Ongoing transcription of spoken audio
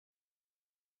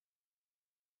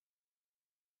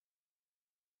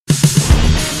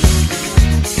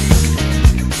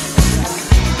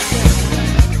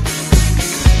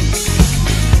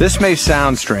This may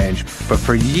sound strange, but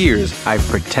for years I've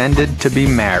pretended to be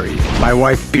married. My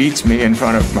wife beats me in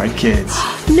front of my kids.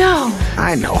 No.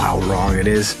 I know how wrong it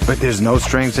is, but there's no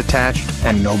strings attached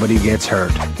and nobody gets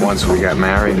hurt. Once we got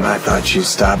married, I thought she'd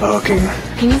stop hooking.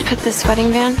 You need to put this wedding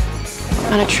band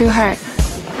on a true heart.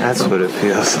 That's what it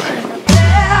feels like.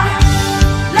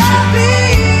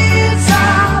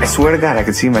 I swear to God, I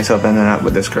could see myself ending up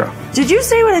with this girl. Did you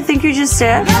say what I think you just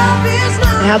said?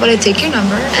 How about I take your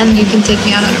number and you can take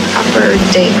me out on a proper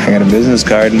date? I got a business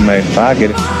card in my pocket.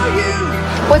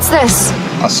 What's this?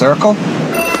 A circle?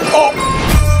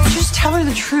 Just tell her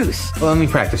the truth. Well, let me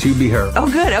practice. You be her. Oh,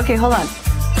 good. Okay, hold on.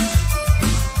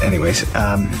 Anyways,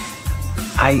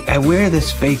 I wear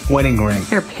this fake wedding ring.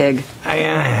 You're a pig.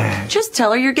 I Just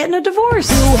tell her you're getting a divorce.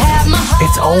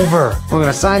 It's over. We're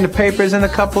gonna sign the papers in a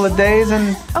couple of days,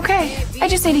 and Okay, I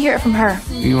just need to hear it from her.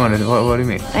 you want to? What do you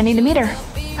mean? I need to meet her.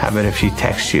 How about if she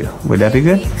texts you? Would that be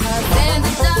good?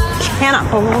 Cannot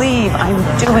believe I'm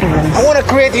doing this. I want to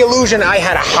create the illusion I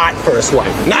had a hot first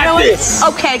wife. Not this.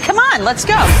 Okay, come on, let's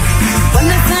go.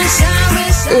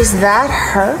 Is that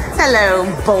her? Hello,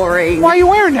 boring. Why are you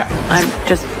wearing that? I'm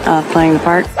just playing the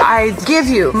part. I give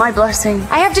you my blessing.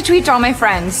 I have to tweet to all my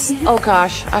friends. Oh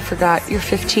gosh, I forgot. You're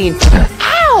 15.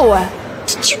 Ow!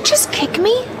 Did you just kick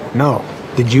me? No.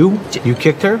 Did you? You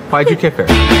kicked her? Why'd you kick her?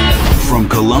 From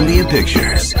Columbia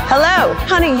Pictures. Hello,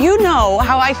 honey, you know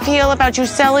how I feel about you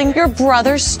selling your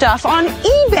brother's stuff on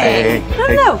eBay.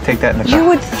 No. Take that in the car. You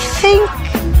would think.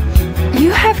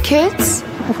 You have kids?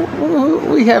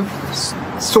 We have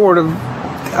sort of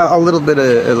a little bit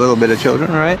of children,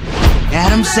 all right?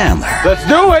 Adam Sandler. Let's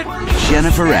do it.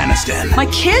 Jennifer Aniston. My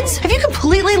kids? Have you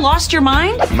completely lost your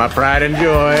mind? My pride and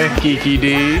joy, Kiki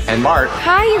D, and Mark.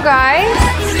 Hi, you guys.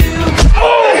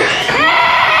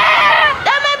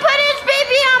 Someone put his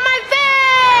pee-pee on my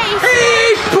face!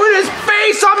 He put his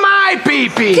face on my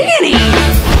pee-pee.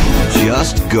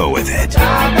 Just go with it.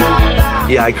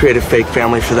 Yeah, I created a fake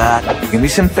family for that. Give me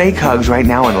some fake hugs right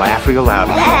now and laugh real loud.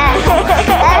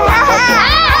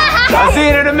 I'll see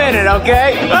you in a minute,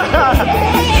 okay?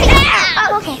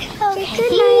 Okay.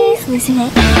 Good night. Listen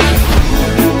it.